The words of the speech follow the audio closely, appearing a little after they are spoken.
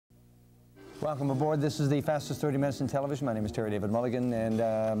Welcome aboard. This is the fastest 30 minutes in television. My name is Terry David Mulligan,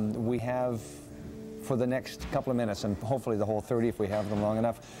 and we have, for the next couple of minutes, and hopefully the whole 30 if we have them long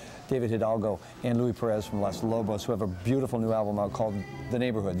enough, David Hidalgo and Luis Perez from Los Lobos, who have a beautiful new album out called The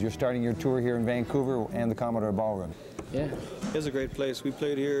Neighborhood. You're starting your tour here in Vancouver and the Commodore Ballroom. Yeah. It's a great place. We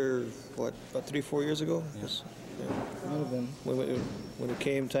played here, what, about 3-4 years ago? Yes. Yeah. Might have been. When it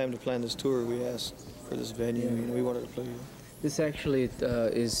came time to plan this tour, we asked for this venue. You know, we wanted to play here. This actually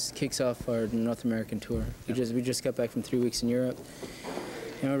kicks off our North American tour. We just got back from 3 weeks in Europe.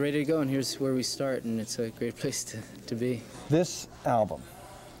 You know, we're ready to go, and here's where we start, and it's a great place to be. This album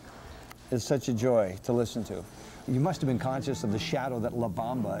is such a joy to listen to. You must have been conscious of the shadow that La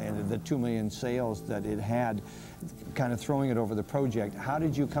Bamba and the 2 million sales that it had, kind of throwing it over the project. How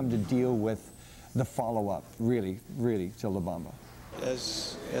did you come to deal with the follow-up, really, to La Bamba?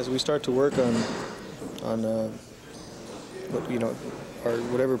 As we start to work on you know, or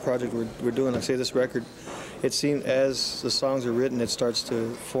whatever project we're doing, like say this record, it seems as the songs are written, it starts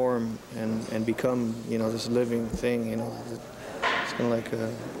to form and become, you know, this living thing. You know, it's kind of like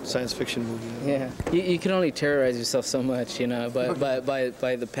a science fiction movie. Yeah, you can only terrorize yourself so much, you know, by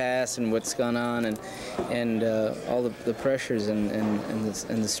the past and what's gone on, and all the pressures and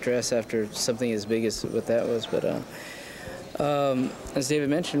the stress after something as big as what that was. But as David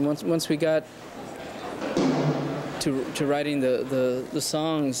mentioned, once we got to writing the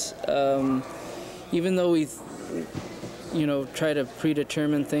songs, even though we, you know, try to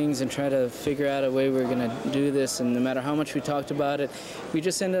predetermine things and try to figure out a way we're going to do this, and no matter how much we talked about it, we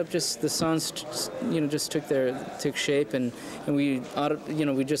just end up the songs, you know, just took shape, and we, you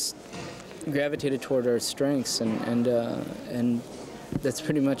know, we just gravitated toward our strengths, and that's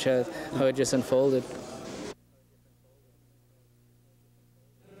pretty much how it just unfolded.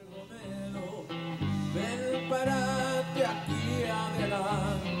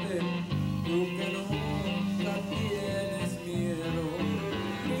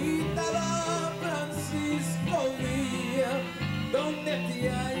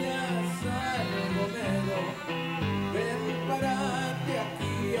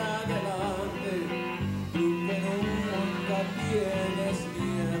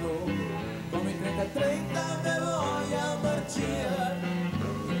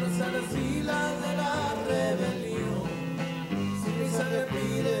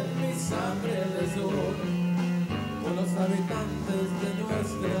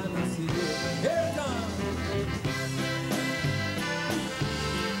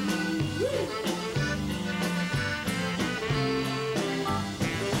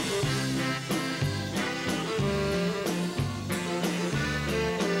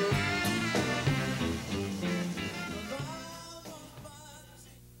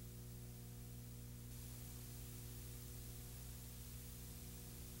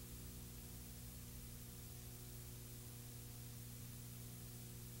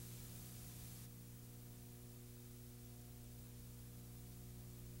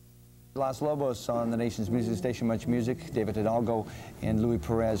 Los Lobos on the nation's music station, Much Music, David Hidalgo and Luis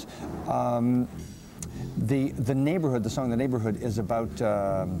Perez. The Neighborhood, the song The Neighborhood, is about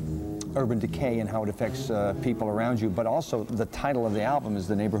urban decay and how it affects people around you, but also the title of the album is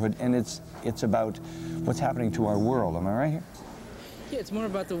The Neighborhood, and it's about what's happening to our world. Am I right here? Yeah, it's more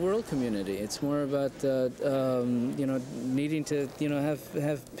about the world community. It's more about you know, needing to, you know,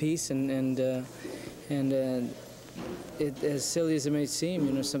 have peace and it, as silly as it may seem,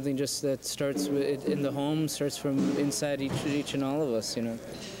 you know, something just that starts in the home, starts from inside each and all of us, you know.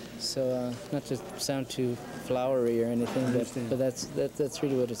 So not to sound too flowery or anything, but that's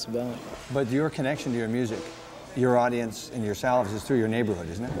really what it's about. But your connection to your music, your audience and yourselves is through your neighborhood,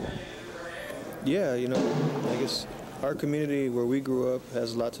 isn't it? Yeah, you know, I guess our community where we grew up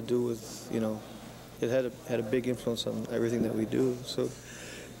has a lot to do with, you know, it had a big influence on everything that we do. So,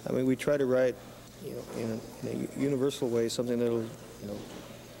 I mean, we try to write, you know, in a universal way, something that'll, you know,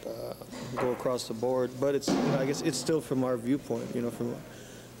 go across the board. But it's, you know, I guess it's still from our viewpoint, you know, from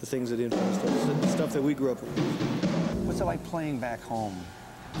the things that influenced us, the stuff that we grew up with. What's it like playing back home?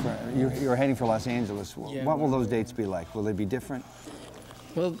 You're heading for Los Angeles. Yeah. What will those dates be like? Will they be different?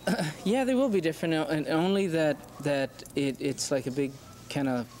 Well, yeah, they will be different, and only that it's like a big kind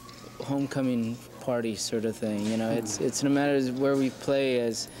of homecoming party sort of thing. You know, it's no matter where we play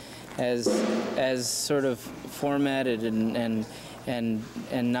as sort of formatted and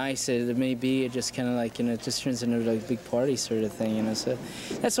nice as it may be, it just kind of like, you know, it just turns into like a big party sort of thing, you know. So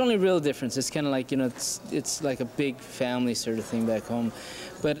that's the only real difference. It's kind of like, you know, it's like a big family sort of thing back home.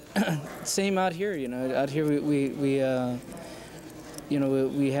 But same out here, you know. Out here we you know,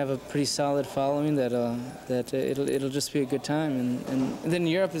 we have a pretty solid following that it'll just be a good time. And then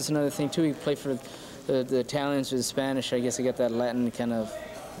Europe is another thing too. We play for the Italians or the Spanish. I guess I got that Latin kind of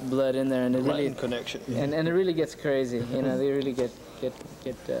blood in there, and it Latin really connection. and it really gets crazy. You know, they really get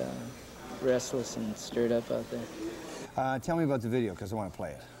restless and stirred up out there. Tell me about the video, because I want to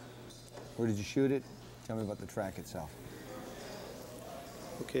play it. Where did you shoot it? Tell me about the track itself.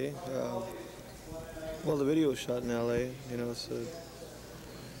 Okay. Well, the video was shot in L.A. You know, it's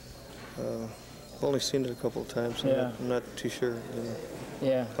I've only seen it a couple of times. So Yeah. I'm not too sure, you know,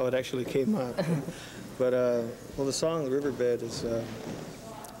 Yeah. how it actually came out. But well, the song "The Riverbed" is.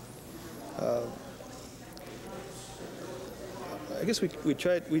 I guess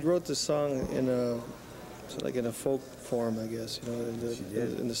we wrote this song in a folk form, I guess, you know,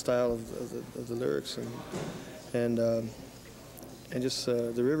 in the style of the lyrics, and just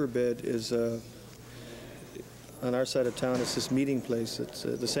the riverbed is on our side of town. It's this meeting place. It's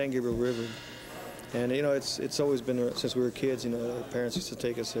the San Gabriel River, and you know it's always been there since we were kids. You know, our parents used to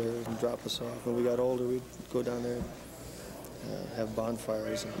take us there and drop us off. When we got older, we'd go down there, and have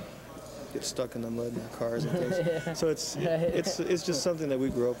bonfires and get stuck in the mud in our cars and things. Yeah. So it's just something that we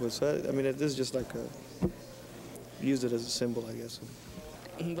grew up with. So I mean, it is just like used it as a symbol, I guess.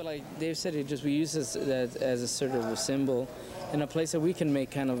 But like Dave said, we use this as a sort of a symbol, in a place that we can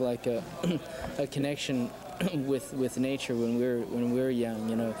make kind of like a connection with nature when we're young.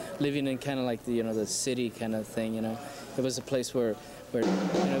 You know, living in kind of like the city kind of thing. You know, it was a place where you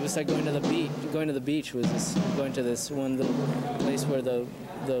know, it was like going to the beach. Going to the beach was going to this one little place where the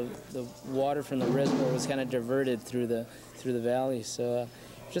water from the reservoir was kind of diverted through the valley. So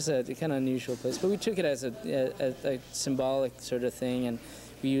just a kind of unusual place. But we took it as a symbolic sort of thing, and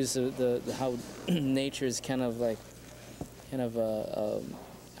we use the how nature is kind of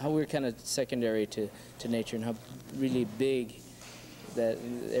how we're kind of secondary to nature, and how really big that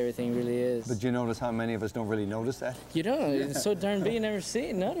everything really is. But you notice how many of us don't really notice that? You don't. It's so darn big, you never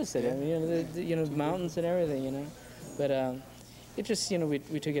notice it. I mean, you know, mountains and everything, you know. But it just, you know,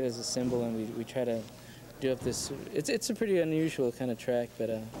 we took it as a symbol, and we try to do up this. It's a pretty unusual kind of track, but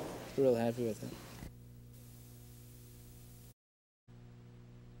we're real happy with it.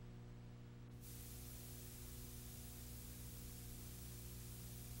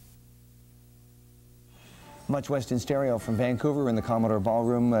 Much West in stereo from Vancouver in the Commodore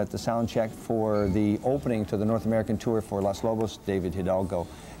Ballroom at the sound check for the opening to the North American tour for Los Lobos, David Hidalgo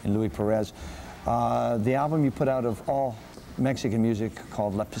and Luis Perez. The album you put out of all Mexican music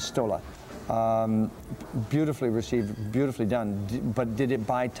called La Pistola. Beautifully received, beautifully done. But did it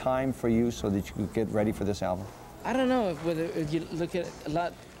buy time for you so that you could get ready for this album? I don't know whether if you look at a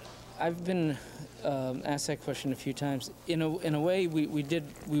lot. I've been asked that question a few times. In a way,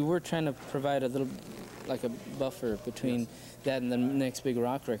 we were trying to provide a little, like a buffer between that and the next big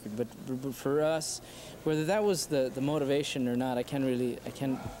rock record. But for us, whether that was the motivation or not, it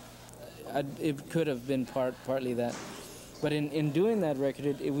could have been partly that. But in doing that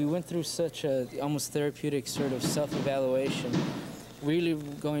record, we went through such a almost therapeutic sort of self-evaluation, really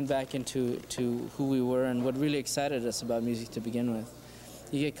going back into who we were and what really excited us about music to begin with.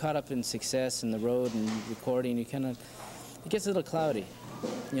 You get caught up in success and the road and recording, it gets a little cloudy.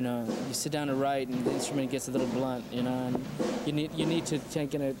 You know, you sit down to write and the instrument gets a little blunt, you know, and you need to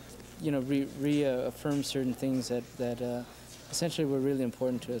kind of, you know, reaffirm certain things that essentially were really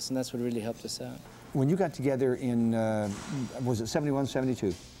important to us, and that's what really helped us out. When you got together in, was it 71,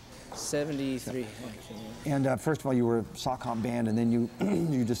 72? 73, actually. And first of all, you were a sock hop band, and then you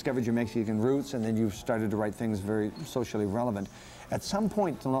you discovered your Mexican roots, and then you started to write things very socially relevant. At some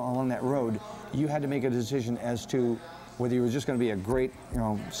point along that road, you had to make a decision as to whether you were just going to be a great, you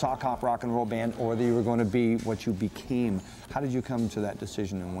know, sock hop rock and roll band, or whether you were going to be what you became. How did you come to that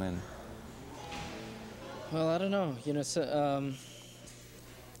decision, and when? Well, I don't know. You know, so,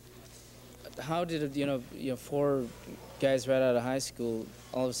 how did it, you know, 4 guys right out of high school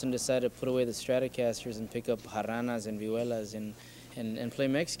all of a sudden decided to put away the Stratocasters and pick up jarranas and vihuelas and play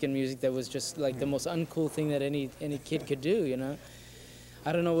Mexican music that was just like the most uncool thing that any kid could do, you know?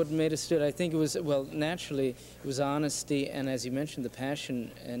 I don't know what made us do it. I think it was, well, naturally, it was honesty and, as you mentioned, the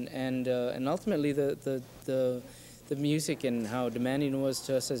passion and ultimately the music and how demanding it was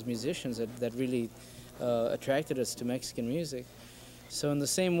to us as musicians that really attracted us to Mexican music. So in the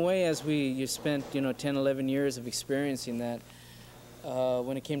same way as you spent, you know, 10, 11 years of experiencing that,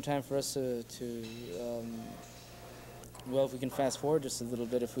 when it came time for us well, if we can fast forward just a little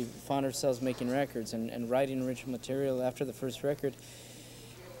bit, if we found ourselves making records and writing original material after the first record,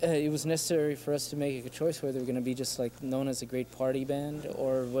 it was necessary for us to make a choice whether we're going to be just like known as a great party band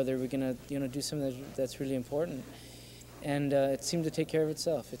or whether we're going to, you know, do something that's really important. and it seemed to take care of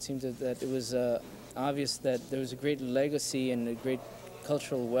itself. It seemed that it was obvious that there was a great legacy and a great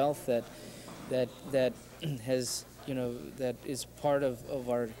cultural wealth that has, you know, that is part of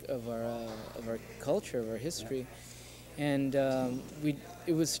our culture, of our history, and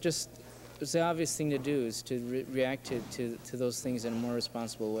it was the obvious thing to do, is to react to those things in a more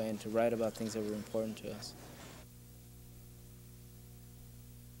responsible way and to write about things that were important to us.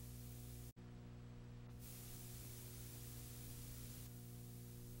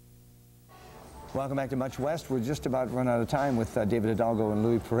 Welcome back to Much West. We're just about run out of time with David Hidalgo and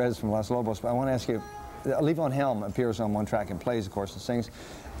Luis Perez from Los Lobos, but I want to ask you, Levon Helm appears on one track and plays, of course, and sings.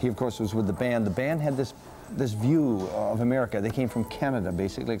 He, of course, was with the band. The band had this view of America. They came from Canada,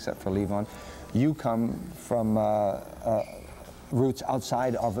 basically, except for Levon. You come from roots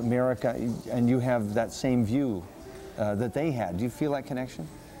outside of America, and you have that same view that they had. Do you feel that connection?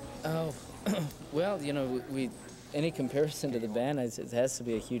 Oh, well, you know, any comparison to the band, it has to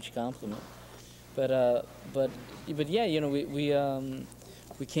be a huge compliment. But yeah, you know,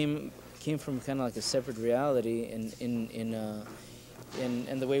 we came from kind of like a separate reality, and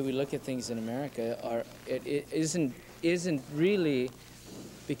the way we look at things in America it isn't really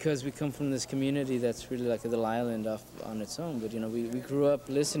because we come from this community that's really like a little island off on its own. But you know, we grew up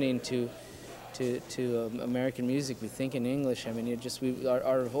listening to American music. We think in English. I mean,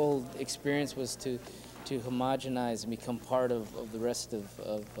 our whole experience was to homogenize and become part of the rest of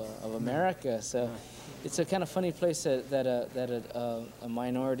America. So it's a kind of funny place that a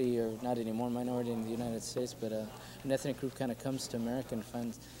minority, or not anymore minority in the United States, but an ethnic group kind of comes to America and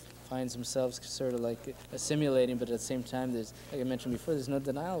finds themselves sort of like assimilating, but at the same time, there's, like I mentioned before, there's no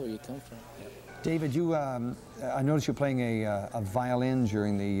denial where you come from. David, you, I noticed you playing a violin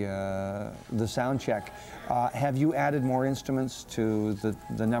during the sound check. Have you added more instruments to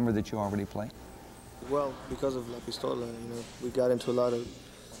the number that you already play? Well, because of La Pistola, you know, we got into a lot of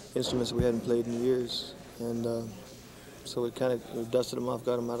instruments we hadn't played in years, and so we kind of dusted them off,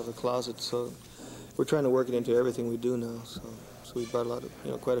 got them out of the closet. So we're trying to work it into everything we do now. So we brought a lot of,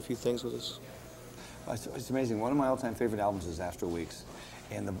 you know, quite a few things with us. It's amazing. One of my all-time favorite albums is After Weeks,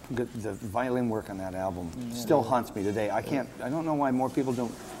 and the violin work on that album still haunts me today. I don't know why more people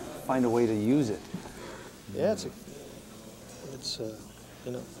don't find a way to use it. Yeah, it's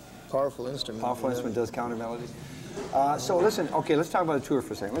you know, powerful instrument. Powerful instrument, does counter melodies. So listen, okay, let's talk about the tour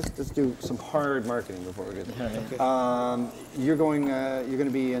for a second. Let's do some hard marketing before we get there. Okay. You're going to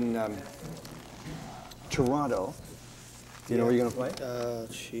be in Toronto. Do you know where you're going to play?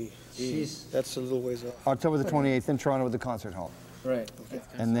 That's a little ways off. October the 28th in Toronto at the Concert Hall. Right. Okay.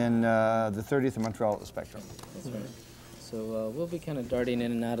 And then the 30th in Montreal at the Spectrum. That's right. So we'll be kind of darting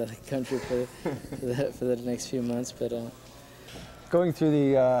in and out of the country for the next few months, but. Going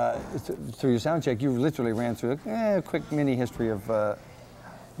through through your sound check, you literally ran through a quick mini history of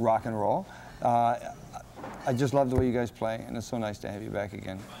rock and roll. I just love the way you guys play, and it's so nice to have you back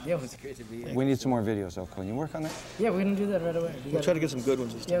again. Yeah, it was great to be here. We need some more videos, though. Can you work on that? Yeah, we're going to do that right away. We'll try to get some good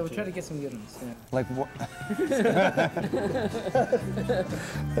ones this time. Yeah, we'll try to get some good ones. Yeah. Like what?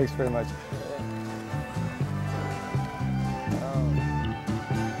 Thanks very much.